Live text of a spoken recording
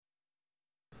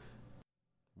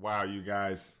Wow, you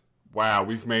guys. Wow,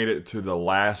 we've made it to the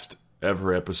last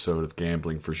ever episode of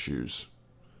Gambling for Shoes.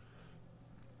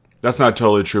 That's not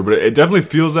totally true, but it definitely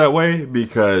feels that way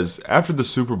because after the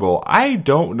Super Bowl, I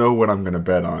don't know what I'm going to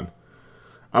bet on.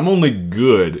 I'm only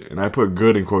good, and I put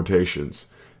good in quotations,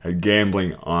 at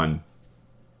gambling on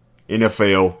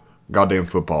NFL goddamn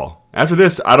football. After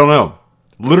this, I don't know.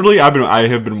 Literally, I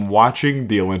have been watching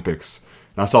the Olympics,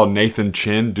 and I saw Nathan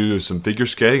Chin do some figure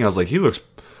skating. I was like,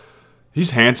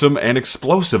 he's handsome and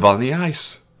explosive on the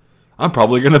ice. I'm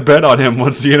probably going to bet on him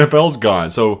once the NFL's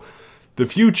gone. So the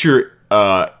future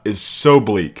is so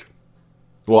bleak.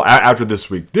 Well, after this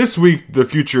week. This week, the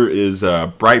future is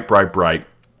bright, bright, bright.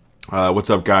 What's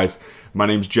up, guys? My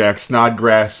name's Jack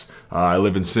Snodgrass. I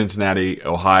live in Cincinnati,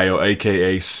 Ohio,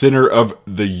 a.k.a. center of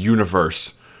the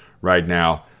universe right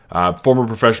now. Former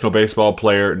professional baseball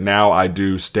player. Now I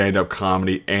do stand-up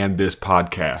comedy and this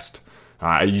podcast.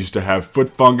 I used to have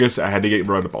foot fungus. I had to get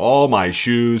rid of all my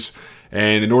shoes.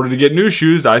 And in order to get new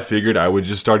shoes, I figured I would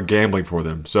just start gambling for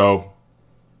them. So,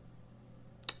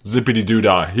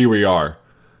 zippity-doo-dah, here we are.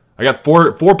 I got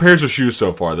four pairs of shoes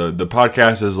so far. The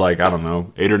podcast is like, I don't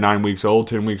know, 8 or 9 weeks old,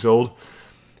 10 weeks old.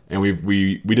 And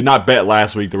we did not bet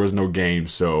last week. There was no game.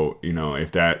 So, you know,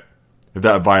 if that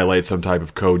violates some type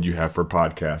of code you have for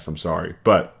podcasts, I'm sorry.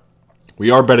 But we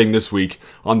are betting this week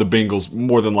on the Bengals,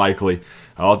 more than likely.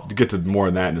 I'll get to more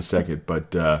on that in a second.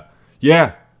 But,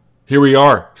 yeah, here we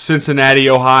are. Cincinnati,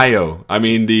 Ohio. I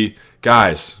mean,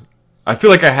 guys, I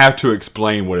feel like I have to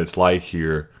explain what it's like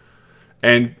here.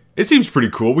 And it seems pretty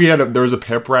cool. There was a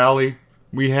pep rally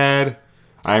we had.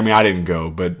 I mean, I didn't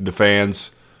go, but the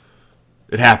fans,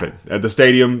 it happened at the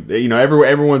stadium. You know,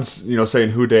 everyone's, you know, saying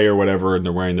 "Who Dey" or whatever, and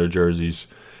they're wearing their jerseys,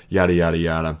 yada yada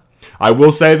yada. I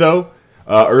will say though,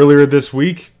 earlier this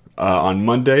week on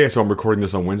Monday, so I'm recording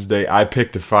this on Wednesday, I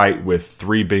picked a fight with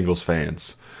 3 Bengals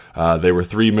fans. They were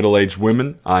 3 middle-aged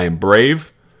women. I am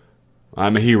brave.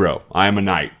 I'm a hero. I am a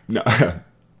knight. No,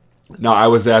 no, I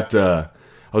was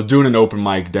doing an open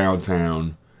mic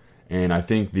downtown, and I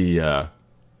think the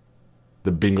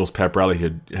Bengals pep rally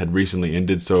had recently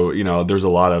ended. So, you know, there's a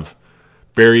lot of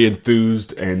very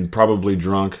enthused and probably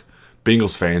drunk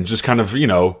Bengals fans just kind of, you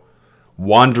know,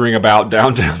 wandering about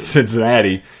downtown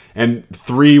Cincinnati. And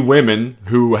 3 women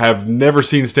who have never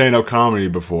seen stand-up comedy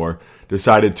before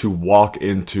decided to walk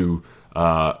into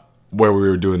where we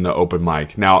were doing the open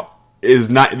mic. Now,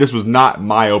 this was not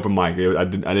my open mic. I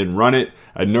didn't run it.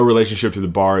 I had no relationship to the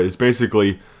bar. It's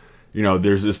basically, you know,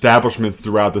 there's establishments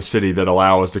throughout the city that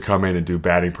allow us to come in and do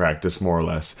batting practice, more or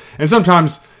less. And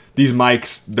sometimes these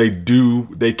mics,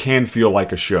 they can feel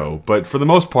like a show. But for the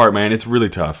most part, man, it's really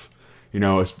tough. You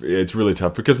know, it's really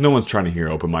tough because no one's trying to hear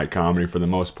open mic comedy for the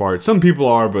most part. Some people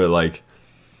are, but like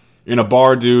in a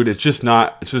bar, dude, it's just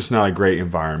not a great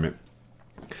environment.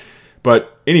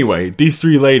 But anyway, these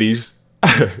 3 ladies,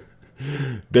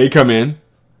 they come in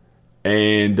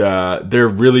and they're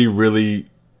really, really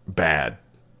bad.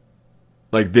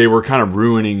 Like they were kind of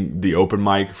ruining the open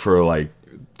mic for like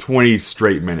 20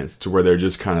 straight minutes to where they're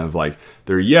just kind of like,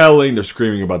 they're yelling, they're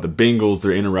screaming about the Bengals,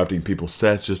 they're interrupting people's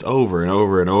sets just over and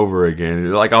over and over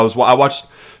again. Like I watched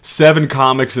 7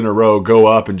 comics in a row go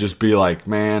up and just be like,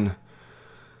 man,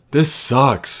 this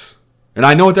sucks. And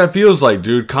I know what that feels like,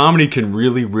 dude. Comedy can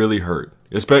really, really hurt.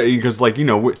 Especially because, like, you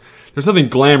know, there's nothing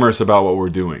glamorous about what we're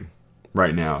doing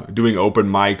right now. Doing open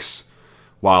mics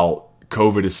while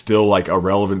COVID is still, like, a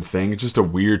relevant thing. It's just a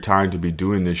weird time to be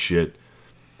doing this shit.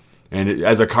 And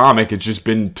as a comic, it's just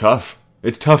been tough.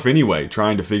 It's tough anyway,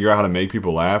 trying to figure out how to make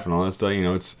people laugh and all that stuff. You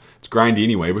know, it's grindy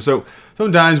anyway. But so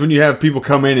sometimes when you have people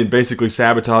come in and basically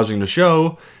sabotaging the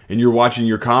show and you're watching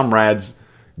your comrades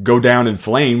go down in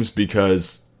flames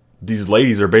because these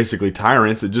ladies are basically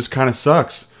tyrants, it just kind of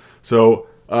sucks. So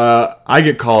I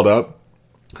get called up,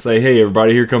 say, hey,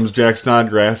 everybody, here comes Jack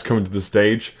Snodgrass coming to the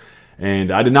stage.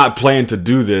 And I did not plan to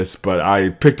do this, but I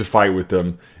picked a fight with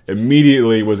them.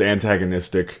 Immediately was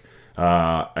antagonistic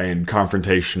and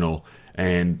confrontational.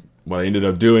 And what I ended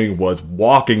up doing was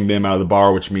walking them out of the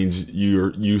bar, which means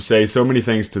you say so many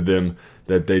things to them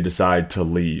that they decide to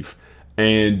leave.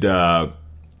 And like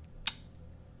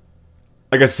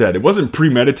I said, it wasn't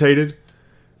premeditated.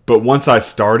 But once I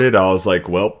started, I was like,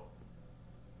 well,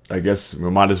 I guess we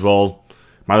might as well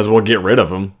get rid of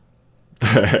them.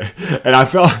 And I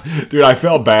felt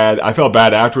bad. I felt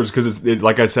bad afterwards because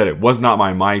like I said, it was not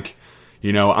my mic.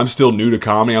 You know, I'm still new to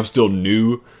comedy. I'm still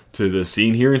new to the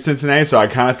scene here in Cincinnati. So I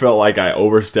kind of felt like I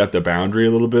overstepped a boundary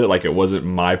a little bit. Like it wasn't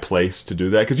my place to do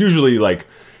that. Because usually, like,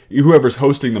 whoever's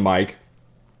hosting the mic,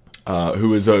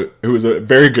 who is a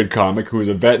very good comic, who is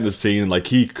a vet in the scene, and like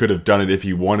he could have done it if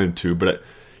he wanted to. But,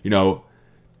 you know,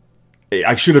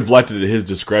 I should have left it at his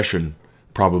discretion,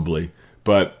 probably.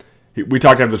 But we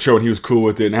talked after the show, and he was cool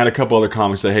with it, and had a couple other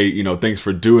comics say, hey, thanks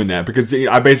for doing that. Because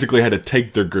I basically had to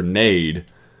take their grenade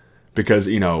because,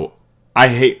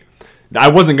 I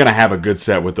wasn't going to have a good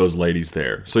set with those ladies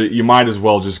there. So you might as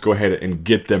well just go ahead and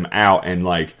get them out. And,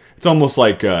 it's almost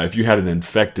like if you had an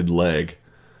infected leg.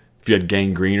 If you had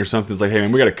gangrene or something, it's like, hey,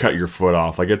 man, we got to cut your foot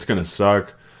off. It's going to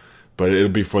suck, but it'll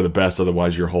be for the best.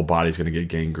 Otherwise, your whole body's going to get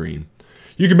gangrene.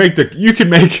 You can make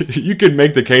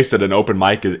the case that an open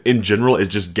mic in general is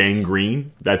just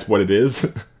gangrene. That's what it is.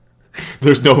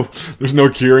 There's no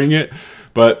curing it.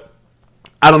 But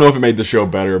I don't know if it made the show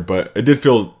better, but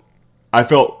I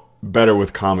felt better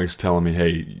with comics telling me,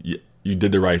 hey, you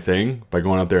did the right thing by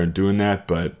going out there and doing that.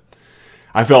 But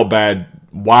I felt bad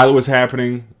while it was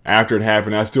happening. After it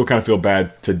happened, I still kind of feel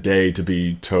bad today, to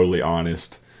be totally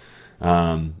honest.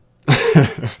 Yeah.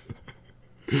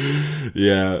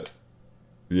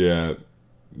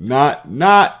 Not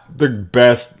the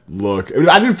best look.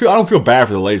 I don't feel bad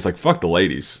for the ladies. Fuck the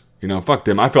ladies. Fuck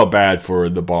them. I felt bad for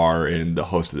the bar and the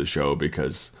host of the show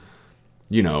because,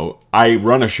 I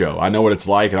run a show. I know what it's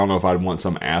like. I don't know if I'd want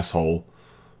some asshole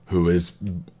who is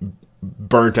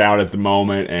burnt out at the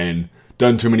moment and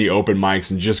done too many open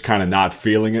mics and just kind of not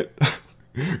feeling it,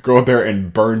 go up there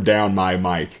and burn down my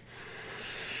mic.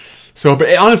 So,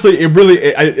 but honestly,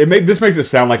 this makes it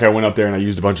sound like I went up there and I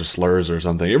used a bunch of slurs or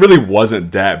something. It really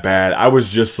wasn't that bad. I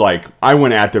was just I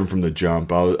went at them from the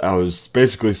jump. I was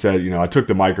basically said, I took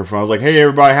the microphone. I was like, hey,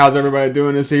 everybody, how's everybody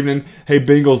doing this evening? Hey,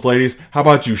 Bengals ladies, how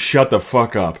about you shut the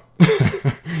fuck up?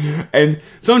 And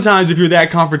sometimes if you're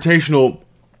that confrontational,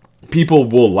 people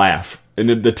will laugh. And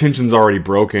the tension's already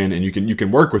broken, and you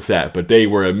can work with that. But they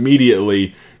were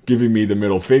immediately giving me the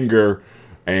middle finger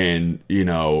and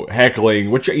heckling,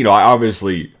 which I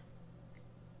obviously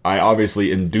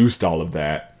induced all of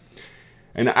that.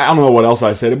 And I don't know what else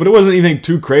I said, but it wasn't anything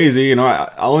too crazy.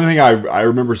 The only thing I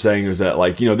remember saying was that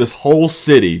this whole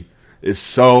city is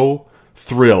so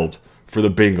thrilled for the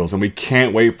Bengals, and we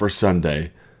can't wait for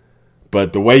Sunday.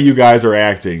 But the way you guys are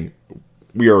acting,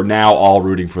 we are now all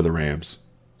rooting for the Rams.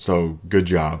 So, good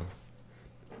job.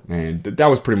 And that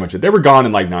was pretty much it. They were gone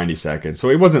in 90 seconds. So,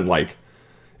 it wasn't a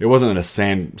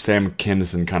Sam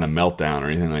Kinison kind of meltdown or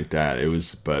anything like that.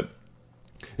 But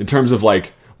in terms of,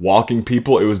 walking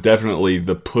people, it was definitely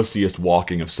the pussiest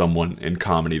walking of someone in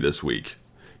comedy this week.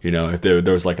 If there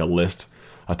was,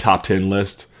 a top 10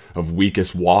 list of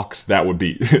weakest walks, that would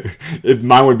be...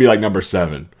 mine would be, number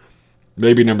 7.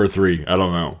 Maybe number 3. I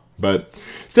don't know. But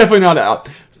it's definitely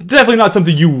not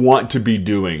something you want to be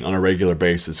doing on a regular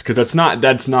basis, because that's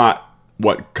not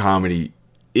what comedy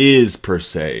is per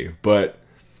se. But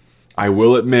I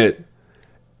will admit,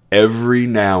 every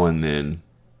now and then,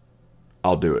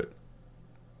 I'll do it.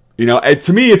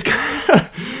 To me, it's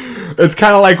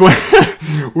kind of like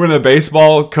when a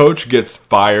baseball coach gets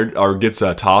fired or gets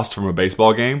tossed from a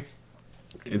baseball game.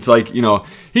 It's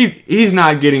he's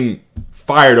not getting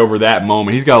fired over that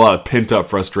moment. He's got a lot of pent-up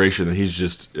frustration that he's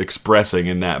just expressing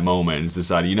in that moment, and he's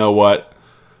decided, you know what,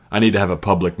 I need to have a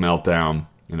public meltdown,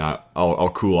 and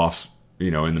I'll cool off,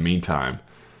 in the meantime.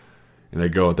 And they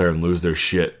go out there and lose their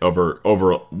shit over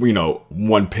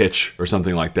one pitch or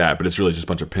something like that, but it's really just a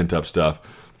bunch of pent-up stuff.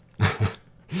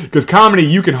 Because comedy,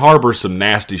 you can harbor some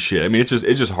nasty shit. I mean, it's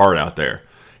just hard out there,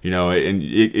 and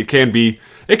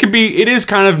it is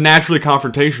kind of naturally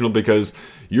confrontational because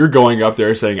you're going up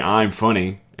there saying, I'm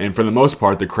funny. And for the most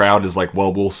part, the crowd is like,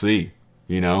 well, we'll see,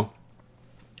 And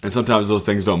sometimes those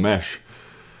things don't mesh.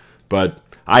 But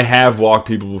I have walked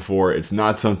people before. It's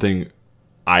not something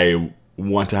I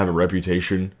want to have a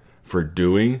reputation for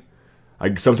doing.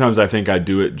 Sometimes I think I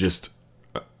do it just...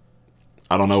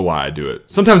 I don't know why I do it.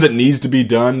 Sometimes it needs to be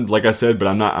done, like I said, but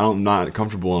I'm not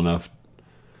comfortable enough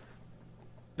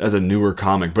as a newer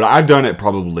comic. But I've done it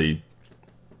probably...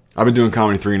 I've been doing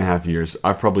comedy 3.5 years.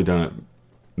 I've probably done it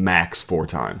max 4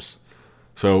 times.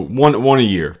 So one a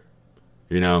year,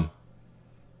 And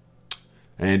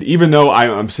even though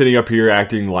I'm sitting up here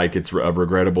acting like it's a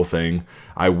regrettable thing,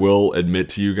 I will admit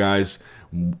to you guys,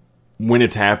 when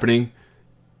it's happening,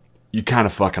 you kind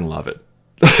of fucking love it.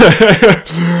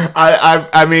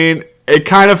 I mean, it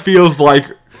kind of feels like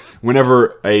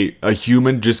whenever a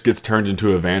human just gets turned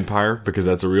into a vampire, because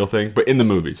that's a real thing, but in the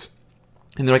movies.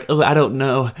 And they're like, oh, I don't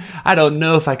know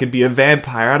if I could be a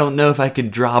vampire. I don't know if I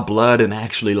could draw blood and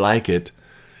actually like it.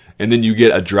 And then you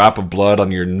get a drop of blood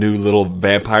on your new little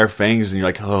vampire fangs, and you're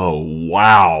like, oh,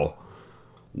 wow.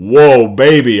 Whoa,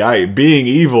 baby, being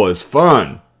evil is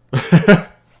fun.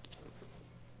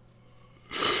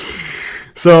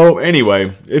 So,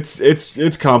 anyway,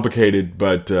 it's complicated,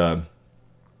 but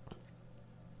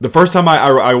the first time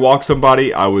I walked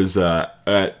somebody, I was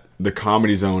at the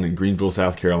Comedy Zone in Greenville,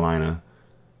 South Carolina,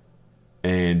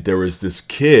 and there was this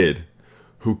kid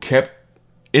who kept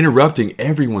interrupting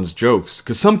everyone's jokes.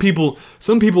 Because some people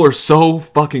are so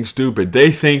fucking stupid.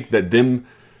 They think that them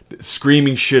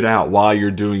screaming shit out while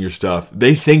you're doing your stuff,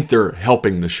 they think they're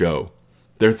helping the show.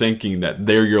 They're thinking that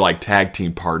they're your like tag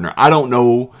team partner. I don't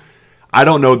know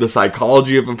the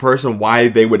psychology of a person, why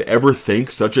they would ever think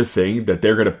such a thing, that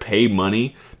they're gonna pay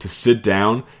money to sit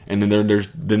down and then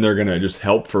they're gonna just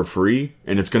help for free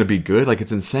and it's gonna be good. Like,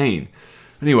 it's insane.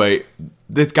 Anyway,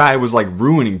 this guy was like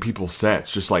ruining people's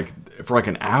sets just like for like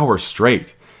an hour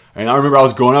straight. And I remember I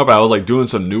was going up, I was like doing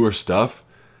some newer stuff,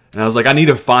 and I was like, I need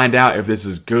to find out if this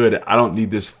is good. I don't need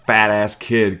this fat ass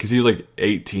kid, because he was like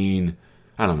 18.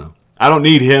 I don't know. I don't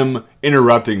need him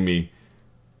interrupting me.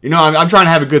 You know, I'm trying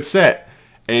to have a good set.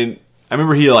 And I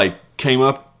remember he like came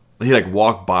up, he like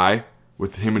walked by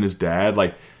with him and his dad.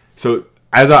 Like, so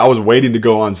as I was waiting to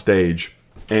go on stage,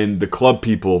 and the club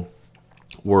people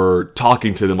were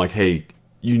talking to them like, hey,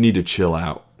 you need to chill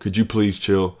out. Could you please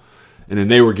chill? And then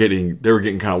they were getting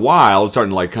kind of wild, starting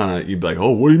to like kind of, you'd be like,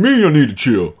 oh, what do you mean I need to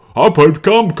chill? I'll pay to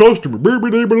become a customer.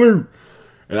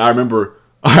 And I remember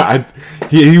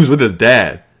he was with his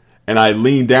dad, and I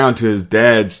leaned down to his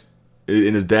dad's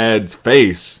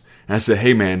face, and I said,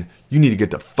 hey man, you need to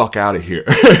get the fuck out of here.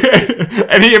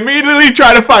 And he immediately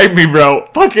tried to fight me, bro.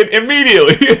 Fucking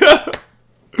immediately.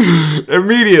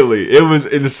 Immediately. It was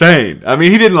insane. I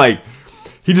mean,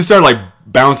 he just started like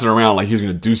bouncing around like he was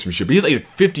gonna do some shit. But he's like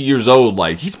 50 years old.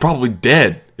 Like, he's probably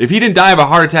dead. If he didn't die of a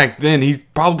heart attack then, he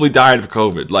probably died of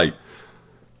COVID. Like,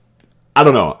 I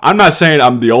don't know. I'm not saying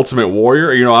I'm the ultimate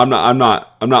warrior. You know, I'm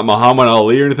not Muhammad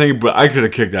Ali or anything, but I could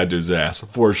have kicked that dude's ass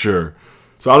for sure.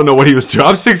 So I don't know what he was doing.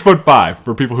 I'm 6'5"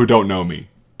 for people who don't know me.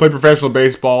 Play professional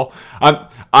baseball.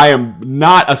 I am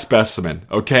not a specimen,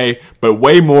 okay? But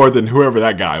way more than whoever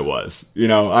that guy was. You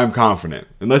know, I'm confident.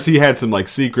 Unless he had some like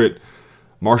secret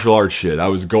martial arts shit, I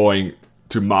was going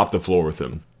to mop the floor with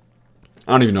him.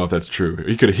 I don't even know if that's true.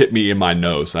 He could have hit me in my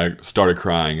nose. I started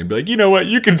crying and be like, you know what?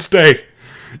 You can stay.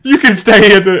 You can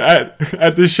stay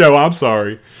at this show. I'm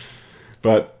sorry.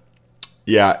 But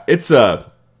yeah, it's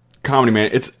a comedy,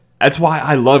 man. That's why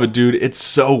I love it, dude. It's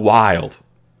so wild.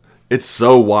 It's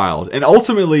so wild. And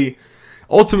ultimately,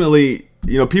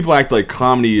 you know, people act like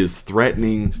comedy is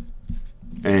threatening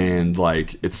and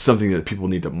like it's something that people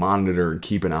need to monitor and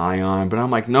keep an eye on. But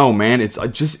I'm like, no, man, it's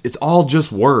all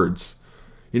just words.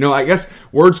 You know, I guess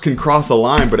words can cross a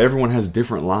line, but everyone has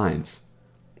different lines.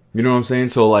 You know what I'm saying?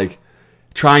 So like,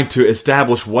 trying to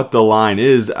establish what the line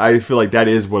is, I feel like that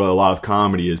is what a lot of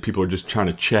comedy is. People are just trying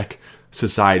to check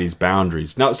society's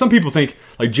boundaries. Now, some people think,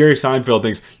 like Jerry Seinfeld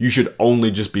thinks, you should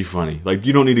only just be funny. Like,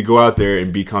 you don't need to go out there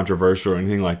and be controversial or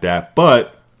anything like that.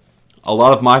 But a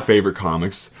lot of my favorite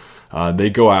comics, they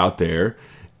go out there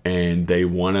and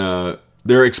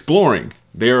they're exploring.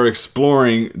 They are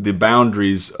exploring the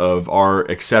boundaries of our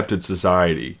accepted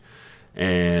society.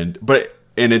 And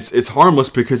it's harmless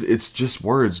because it's just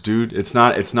words, dude. It's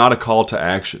not a call to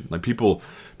action. Like, people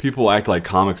act like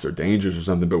comics are dangerous or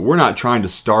something, but we're not trying to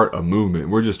start a movement.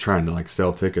 We're just trying to like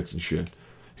sell tickets and shit,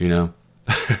 you know?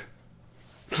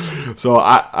 So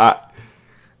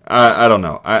I don't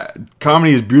know.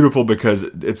 Comedy is beautiful because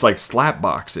it's like slap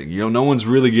boxing. You know, no one's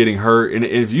really getting hurt, and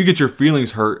if you get your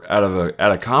feelings hurt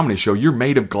at a comedy show, you're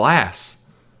made of glass.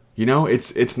 You know,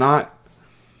 it's not.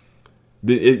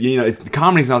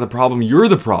 Comedy's not the problem. You're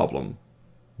the problem,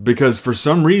 because for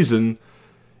some reason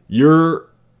your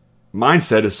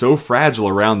mindset is so fragile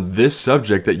around this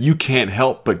subject that you can't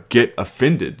help but get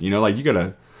offended. You know, like, you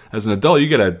gotta, as an adult, you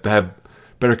gotta have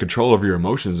better control over your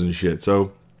emotions and shit.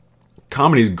 So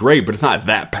comedy's great, but it's not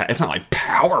it's not like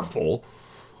powerful.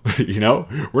 You know,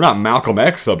 we're not Malcolm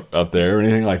X up there or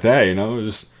anything like that. You know,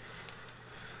 just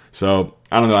so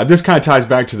I don't know. This kind of ties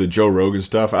back to the Joe Rogan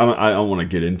stuff. I don't want to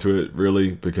get into it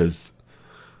really, because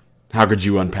how could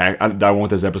you unpack? I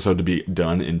want this episode to be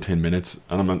done in 10 minutes.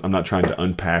 I'm not trying to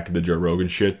unpack the Joe Rogan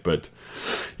shit, but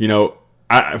you know,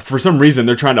 for some reason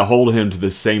they're trying to hold him to the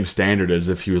same standard as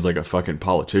if he was like a fucking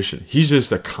politician. He's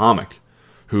just a comic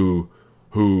who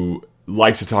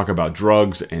likes to talk about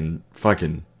drugs and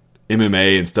fucking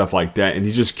MMA and stuff like that, and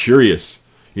he's just curious,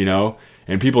 you know.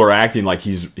 And people are acting like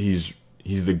he's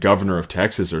the governor of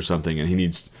Texas or something, and he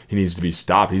needs to be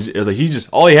stopped. He's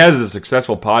all he has is a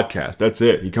successful podcast. That's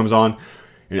it. He comes on,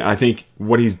 and I think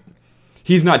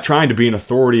he's not trying to be an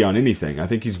authority on anything. I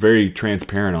think he's very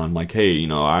transparent on like, hey, you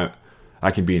know,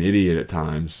 I can be an idiot at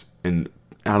times, and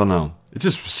I don't know. It's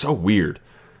just so weird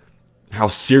how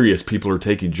serious people are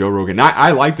taking Joe Rogan.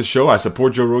 I like the show. I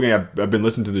support Joe Rogan. I've been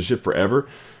listening to this shit forever.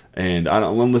 And I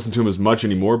don't want to listen to him as much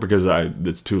anymore because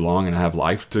it's too long and I have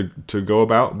life to go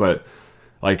about. But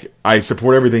like, I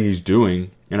support everything he's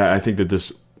doing, and I think that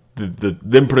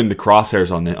them putting the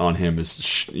crosshairs on him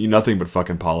is nothing but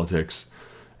fucking politics.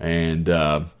 And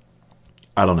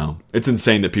I don't know. It's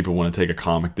insane that people want to take a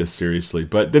comic this seriously.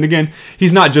 But then again,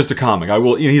 he's not just a comic.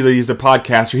 He's a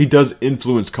podcaster. He does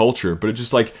influence culture. But it's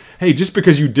just like, hey, just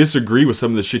because you disagree with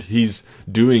some of the shit he's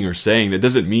doing or saying, that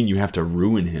doesn't mean you have to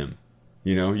ruin him.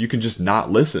 You can just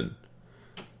not listen.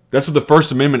 That's what the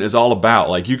First Amendment is all about.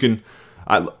 Like, you can.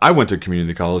 I went to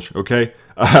community college, okay,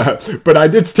 but I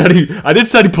did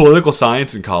study political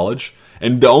science in college,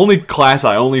 and the only class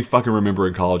I only fucking remember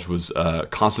in college was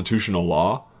constitutional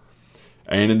law.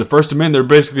 And in the First Amendment, they're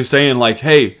basically saying, like,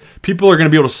 hey, people are going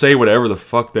to be able to say whatever the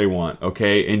fuck they want,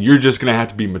 okay, and you're just going to have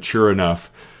to be mature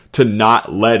enough to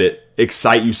not let it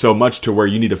excite you so much to where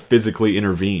you need to physically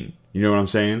intervene. You know what I'm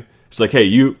saying? It's like, hey,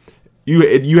 you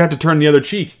have to turn the other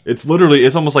cheek.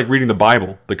 It's almost like reading the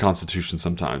Bible, the Constitution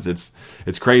sometimes.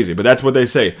 It's crazy, but that's what they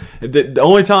say. The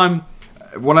only time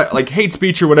when I like hate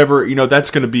speech or whatever,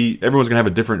 that's going to be, everyone's going to have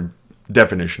a different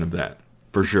definition of that,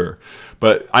 for sure.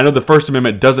 But I know the First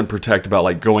Amendment doesn't protect about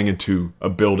like going into a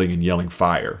building and yelling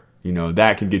fire.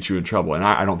 That can get you in trouble, and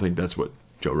I don't think that's what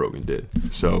Joe Rogan did.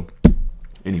 So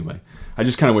anyway, I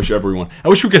just kind of wish I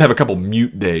wish we could have a couple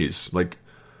mute days. Like,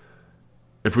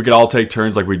 if we could all take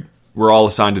turns, like we're all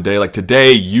assigned a day. Like,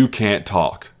 today, you can't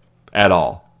talk at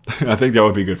all. I think that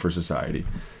would be good for society.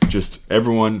 Just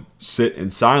everyone sit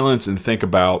in silence and think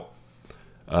about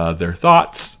their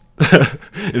thoughts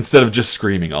instead of just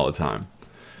screaming all the time.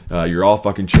 You're all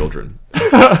fucking children.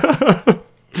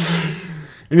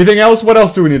 Anything else? What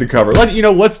else do we need to cover?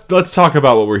 Let's talk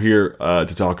about what we're here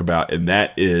to talk about, and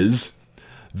that is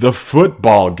the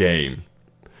football game.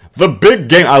 The big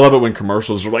game. I love it when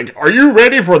commercials are like, are you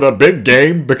ready for the big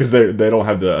game? Because they don't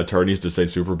have the attorneys to say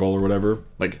Super Bowl or whatever.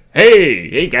 Like,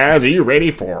 hey guys, are you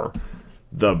ready for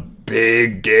the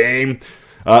big game?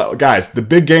 Guys, the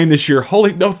big game this year,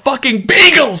 the fucking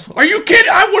Bengals! Are you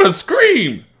kidding? I want to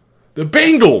scream! The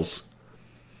Bengals!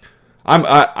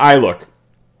 I look,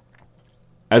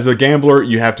 as a gambler,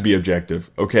 you have to be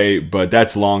objective, okay? But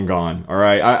that's long gone,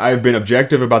 alright? I've been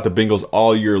objective about the Bengals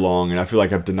all year long, and I feel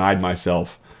like I've denied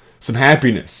myself some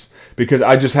happiness because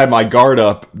I just had my guard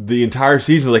up the entire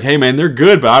season. Like, hey man, they're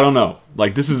good, but I don't know.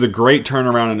 Like, this is a great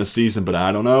turnaround in the season, but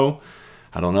I don't know.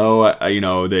 They're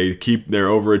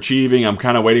overachieving. I'm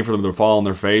kind of waiting for them to fall on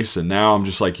their face, and now I'm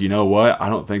just like, you know what? I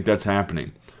don't think that's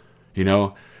happening.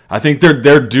 I think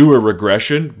they're due a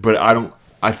regression, but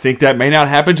I think that may not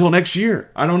happen until next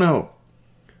year. I don't know.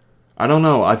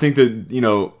 I think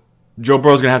that, Joe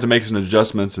Burrow's going to have to make some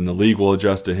adjustments, and the league will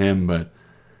adjust to him, but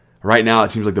right now, it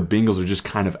seems like the Bengals are just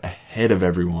kind of ahead of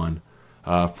everyone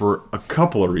for a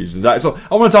couple of reasons. So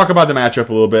I want to talk about the matchup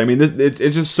a little bit. I mean, it's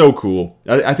just so cool.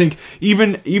 I think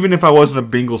even if I wasn't a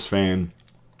Bengals fan,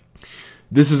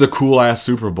 this is a cool-ass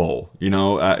Super Bowl.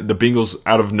 The Bengals,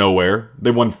 out of nowhere, they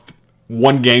won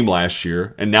one game last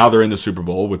year, and now they're in the Super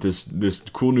Bowl with this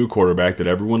cool new quarterback that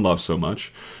everyone loves so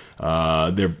much.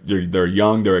 They're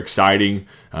young, they're exciting.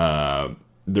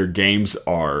 Their games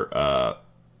are...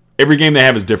 Every game they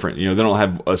have is different. They don't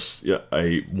have a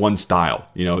one style.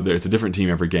 There's a different team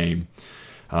every game.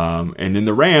 And then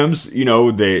the Rams,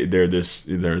 they're this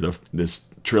 $1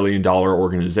 trillion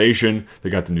organization.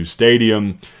 They got the new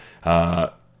stadium.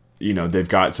 They've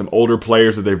got some older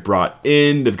players that they've brought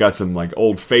in. They've got some like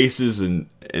old faces and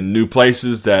new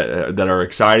places that are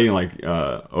exciting, like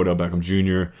Odell Beckham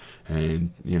Jr.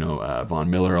 and Von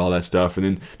Miller, all that stuff.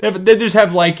 And then they just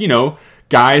have like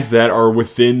guys that are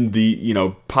within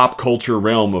the pop culture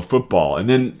realm of football. And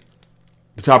then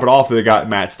to top it off, they got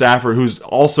Matt Stafford, who's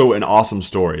also an awesome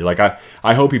story. Like,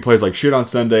 I hope he plays like shit on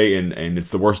Sunday and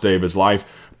it's the worst day of his life,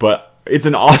 but it's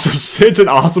an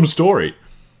awesome story.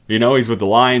 He's with the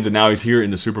Lions and now he's here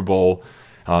in the Super Bowl.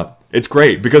 It's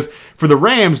great because for the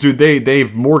Rams, dude,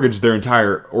 they've mortgaged their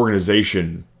entire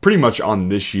organization pretty much on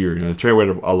this year. They traded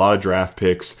away a lot of draft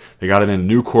picks. They got in a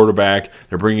new quarterback.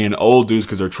 They're bringing in old dudes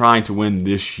because they're trying to win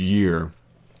this year.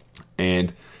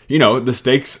 And the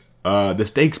stakes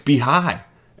be high.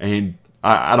 And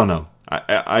I don't know.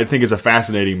 I think it's a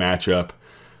fascinating matchup.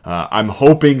 I'm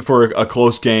hoping for a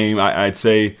close game. I'd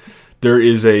say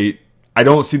I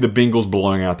don't see the Bengals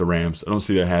blowing out the Rams. I don't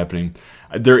see that happening.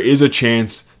 There is a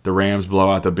chance the Rams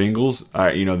blow out the Bengals.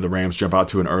 The Rams jump out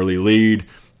to an early lead,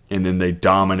 and then they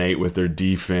dominate with their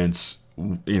defense,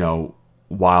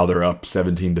 while they're up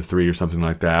 17-3 or something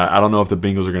like that. I don't know if the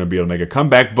Bengals are going to be able to make a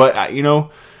comeback, but, I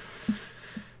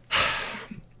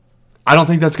don't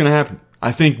think that's going to happen.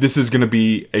 I think this is going to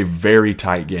be a very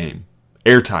tight game.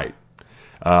 Airtight.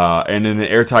 And in an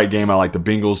airtight game, I like the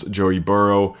Bengals, Joey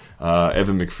Burrow,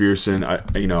 Evan McPherson.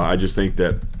 I just think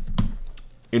that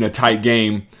in a tight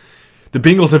game, the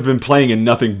Bengals have been playing in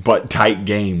nothing but tight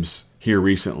games here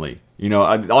recently.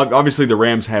 Obviously the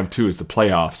Rams have too. It's the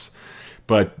playoffs.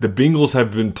 But the Bengals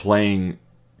have been playing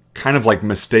kind of like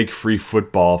mistake-free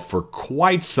football for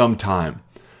quite some time.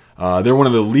 They're one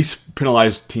of the least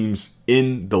penalized teams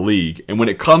in the league. And when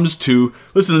it comes to,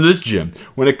 listen to this, Jim,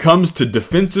 when it comes to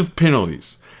defensive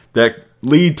penalties that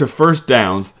lead to first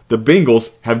downs, the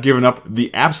Bengals have given up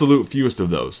the absolute fewest of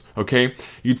those, okay?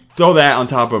 You throw that on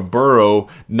top of Burrow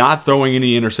not throwing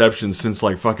any interceptions since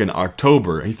like fucking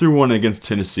October. He threw one against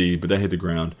Tennessee, but that hit the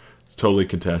ground. It's totally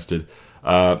contested.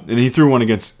 And he threw one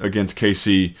against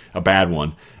KC, a bad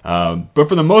one. But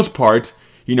for the most part,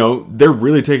 they're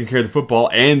really taking care of the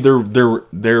football, and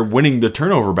they're winning the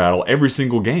turnover battle every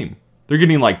single game. They're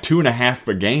getting like 2.5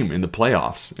 a game in the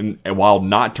playoffs, and while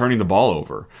not turning the ball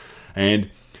over. And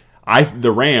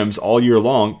the Rams all year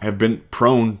long have been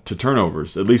prone to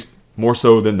turnovers, at least more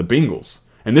so than the Bengals.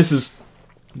 And this is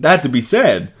that to be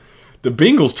said. The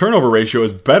Bengals' turnover ratio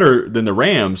is better than the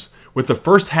Rams, with the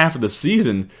first half of the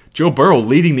season, Joe Burrow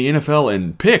leading the NFL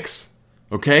in picks.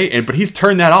 Okay? But he's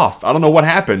turned that off. I don't know what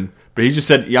happened, but he just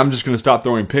said, yeah, I'm just going to stop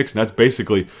throwing picks, and that's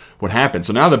basically what happened.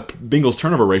 So now the Bengals'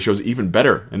 turnover ratio is even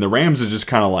better, and the Rams is just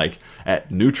kind of like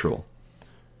at neutral.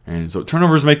 And so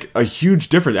turnovers make a huge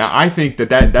difference. I think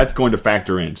that's going to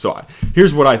factor in. So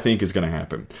here's what I think is going to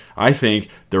happen. I think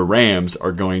the Rams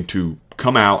are going to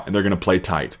come out and they're going to play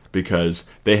tight because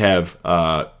they have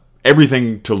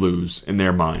everything to lose in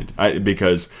their mind.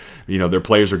 Because their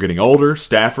players are getting older.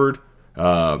 Stafford,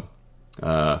 Ramsey.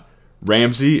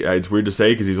 It's weird to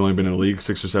say because he's only been in the league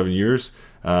 6 or 7 years.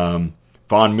 Von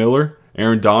Miller,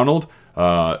 Aaron Donald.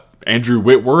 Andrew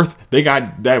Whitworth, they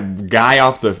got that guy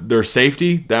off their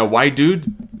safety, that white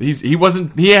dude. He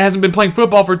hasn't been playing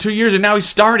football for 2 years, and now he's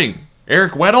starting.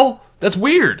 Eric Weddle, that's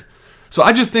weird. So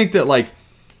I just think that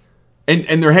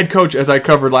and their head coach, as I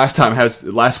covered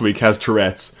last week, has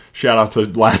Tourette's. Shout out to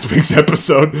last week's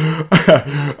episode.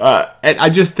 And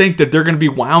I just think that they're going to be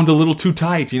wound a little too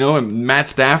tight. And Matt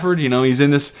Stafford,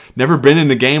 he's never been in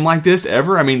a game like this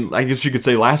ever. I mean, I guess you could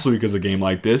say last week was a game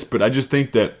like this, but I just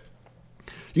think that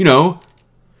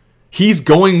he's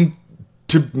going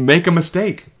to make a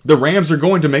mistake. The Rams are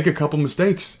going to make a couple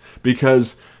mistakes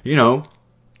because,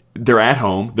 they're at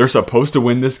home. They're supposed to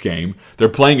win this game. They're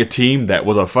playing a team that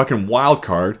was a fucking wild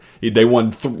card. They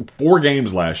won 4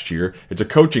 games last year. It's a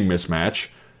coaching mismatch.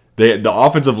 The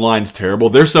offensive line's terrible.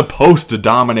 They're supposed to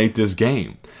dominate this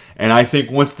game. And I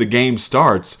think once the game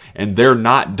starts and they're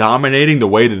not dominating the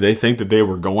way that they think that they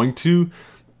were going to,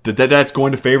 that's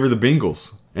going to favor the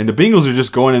Bengals. And the Bengals are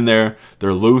just going in there.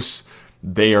 They're loose.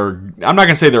 I'm not going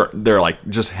to say they're like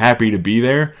just happy to be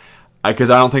there because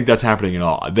I don't think that's happening at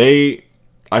all.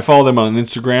 I follow them on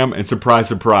Instagram, and surprise,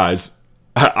 surprise,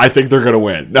 I think they're going to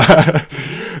win.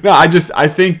 No, I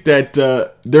think that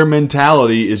their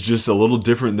mentality is just a little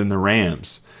different than the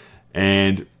Rams.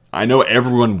 And I know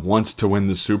everyone wants to win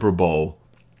the Super Bowl,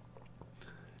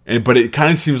 but it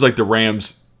kind of seems like the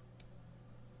Rams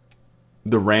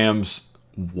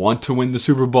want to win the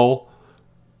Super Bowl,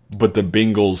 but the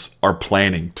Bengals are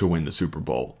planning to win the Super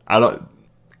Bowl. I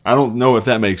don't know if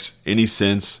that makes any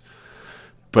sense,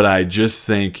 but I just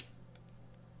think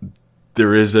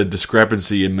there is a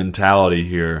discrepancy in mentality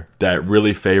here that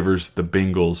really favors the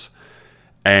Bengals.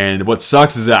 And what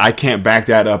sucks is that I can't back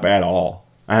that up at all.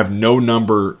 I have no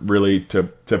number really to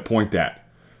point that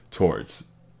towards.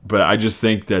 But I just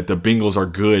think that the Bengals are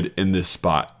good in this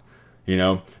spot.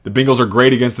 The Bengals are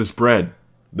great against the spread.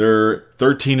 They're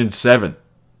 13-7.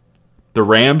 The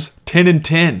Rams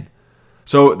 10-10.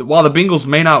 So while the Bengals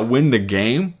may not win the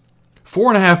game,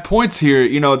 4.5 points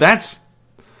here, that's,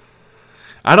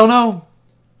 I don't know.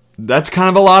 That's kind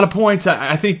of a lot of points.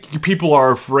 I think people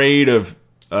are afraid of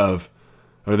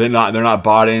or they're not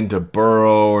bought into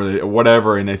Burrow or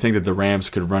whatever, and they think that the Rams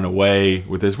could run away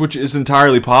with this, which is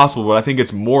entirely possible, but I think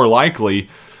it's more likely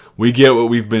we get what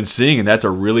we've been seeing, and that's a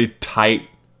really tight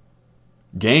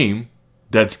game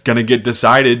that's going to get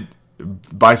decided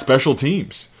by special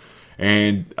teams.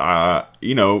 And,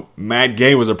 Matt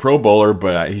Gay was a Pro Bowler,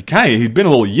 but he's been a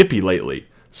little yippy lately.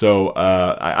 So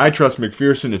I trust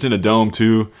McPherson. It's in a dome,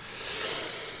 too.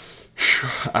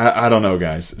 I don't know,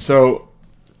 guys. So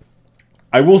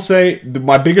I will say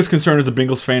my biggest concern as a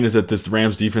Bengals fan is that this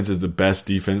Rams defense is the best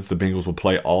defense the Bengals will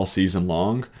play all season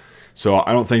long. So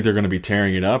I don't think they're going to be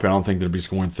tearing it up. I don't think they'll be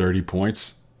scoring 30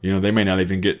 points. They may not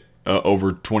even get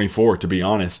over 24, to be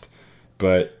honest.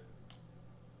 But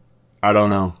I don't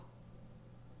know.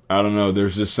 I don't know.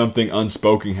 There's just something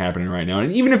unspoken happening right now.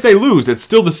 And even if they lose, it's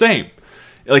still the same.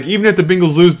 Like, even if the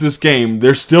Bengals lose this game,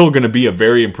 they're still going to be a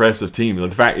very impressive team.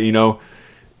 The fact, even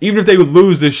if they would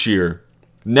lose this year,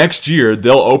 next year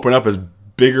they'll open up as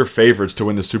bigger favorites to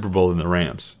win the Super Bowl than the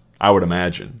Rams, I would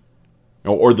imagine.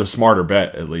 Or the smarter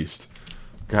bet, at least.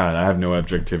 God, I have no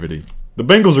objectivity. The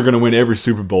Bengals are going to win every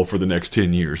Super Bowl for the next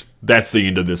 10 years. That's the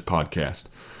end of this podcast.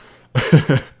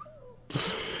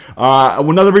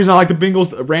 Another reason I like the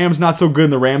Bengals, Rams not so good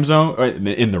in the Ram zone.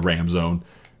 In the Ram zone.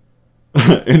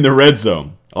 In the red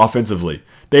zone, offensively.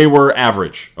 They were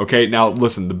average. Okay, now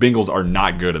listen, the Bengals are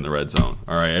not good in the red zone.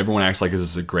 All right, everyone acts like this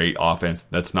is a great offense.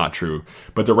 That's not true.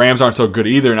 But the Rams aren't so good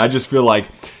either, and I just feel like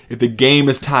if the game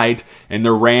is tight and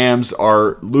the Rams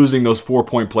are losing those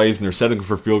 4-point plays and they're setting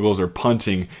for field goals or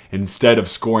punting instead of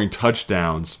scoring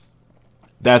touchdowns,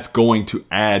 that's going to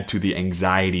add to the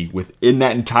anxiety within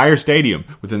that entire stadium,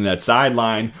 within that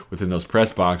sideline, within those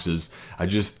press boxes. I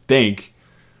just think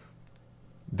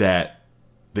that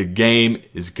the game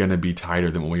is going to be tighter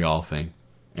than what we all think.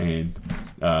 And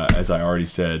as I already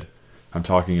said, I'm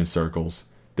talking in circles.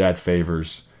 That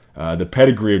favors the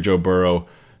pedigree of Joe Burrow,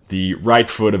 the right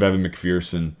foot of Evan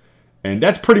McPherson, and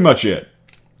that's pretty much it.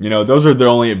 Those are the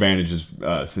only advantages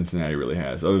Cincinnati really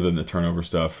has, other than the turnover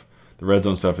stuff. The red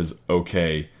zone stuff is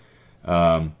okay.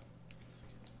 So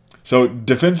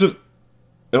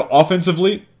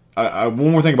offensively, one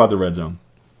more thing about the red zone.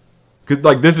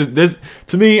 Because this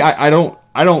to me, I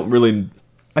don't really.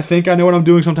 I think I know what I'm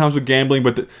doing sometimes with gambling,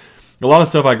 but a lot of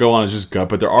stuff I go on is just gut.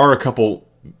 But there are a couple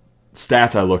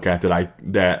stats I look at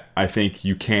that I think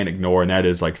you can't ignore, and that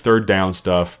is like third down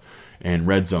stuff and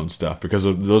red zone stuff, because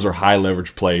those are high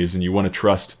leverage plays, and you want to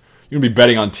trust. You want to be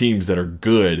betting on teams that are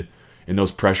good in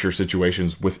those pressure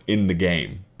situations within the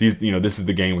game. This is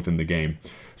the game within the game.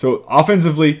 So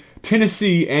offensively,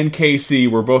 Tennessee and KC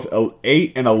were both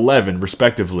 8 and 11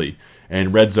 respectively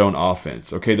in red zone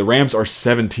offense. Okay, the Rams are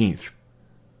 17th.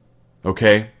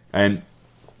 Okay, and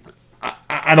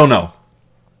I don't know.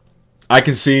 I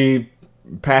can see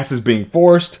passes being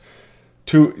forced,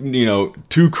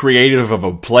 too creative of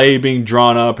a play being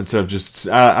drawn up instead of just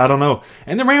I don't know.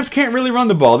 And the Rams can't really run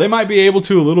the ball. They might be able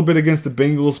to a little bit against the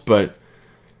Bengals, but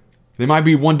they might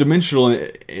be one-dimensional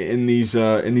in these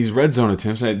red zone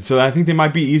attempts. So I think they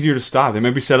might be easier to stop. They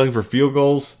might be settling for field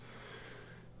goals.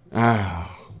 I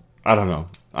don't know.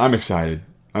 I'm excited.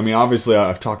 I mean, obviously,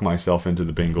 I've talked myself into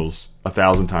the Bengals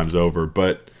 1,000 times over,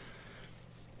 but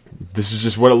this is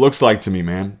just what it looks like to me,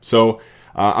 man. So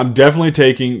I'm definitely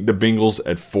taking the Bengals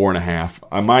at 4.5.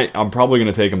 I'm probably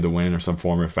going to take them to win or some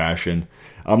form or fashion.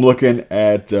 I'm looking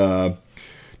at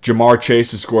Jamar Chase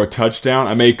to score a touchdown.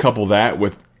 I may couple that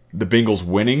with the Bengals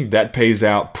winning. That pays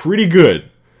out pretty good.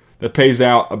 That pays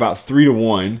out about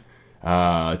 3-1.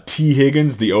 T.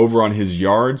 Higgins, the over on his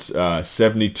yards,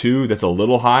 72. That's a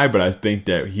little high, but I think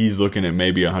that he's looking at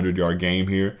maybe a 100-yard game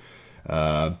here.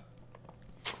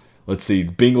 Let's see,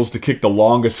 Bengals to kick the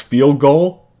longest field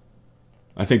goal.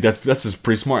 I think that's just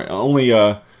pretty smart. Only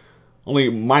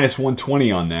minus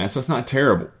 120 on that, so it's not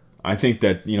terrible. I think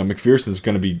that McPherson's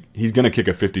he's going to kick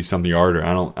a 50-something yarder.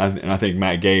 I think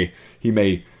Matt Gay, he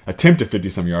may attempt a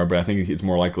 50-some yard, but I think it's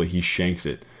more likely he shanks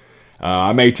it.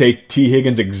 I may take T.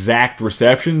 Higgins' exact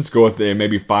receptions, go with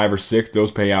maybe 5 or 6.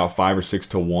 Those pay out 5 or 6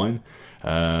 to 1.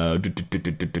 That's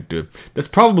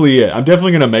probably it. I'm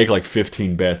definitely going to make like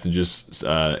 15 bets and just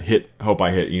hope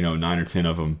I hit 9 or 10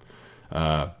 of them.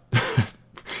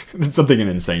 That's something an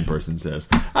insane person says.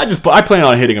 I plan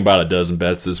on hitting about a dozen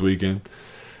bets this weekend.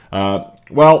 I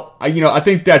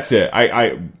think that's it.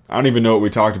 I don't even know what we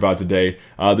talked about today.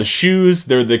 The shoes,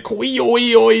 they're the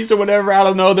Koyoyois or whatever. I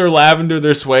don't know. They're lavender.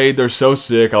 They're suede. They're so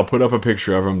sick. I'll put up a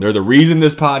picture of them. They're the reason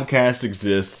this podcast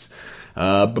exists.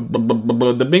 The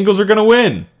Bengals are going to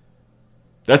win.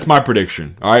 That's my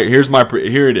prediction. All right,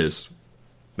 here it is.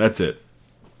 That's it.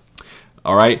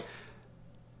 All right.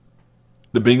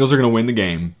 The Bengals are going to win the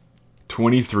game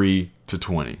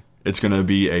 23-20. It's going to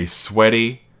be a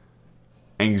sweaty,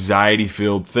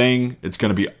 anxiety-filled thing. It's going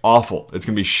to be awful. It's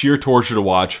going to be sheer torture to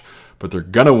watch, but they're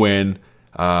going to win,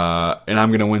 and I'm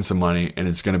going to win some money, and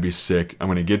it's going to be sick. I'm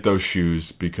going to get those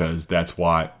shoes because that's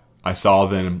why I saw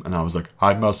them, and I was like,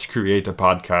 I must create a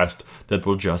podcast that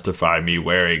will justify me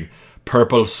wearing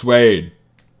purple suede.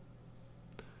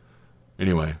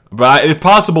 Anyway, but it's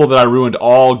possible that I ruined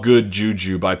all good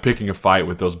juju by picking a fight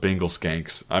with those Bengal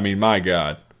skanks. I mean, my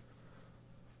God.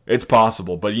 It's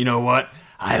possible, but you know what?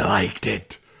 I liked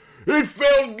it. It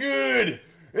felt good.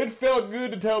 It felt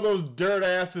good to tell those dirt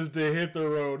asses to hit the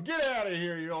road. Get out of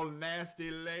here, you old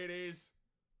nasty ladies.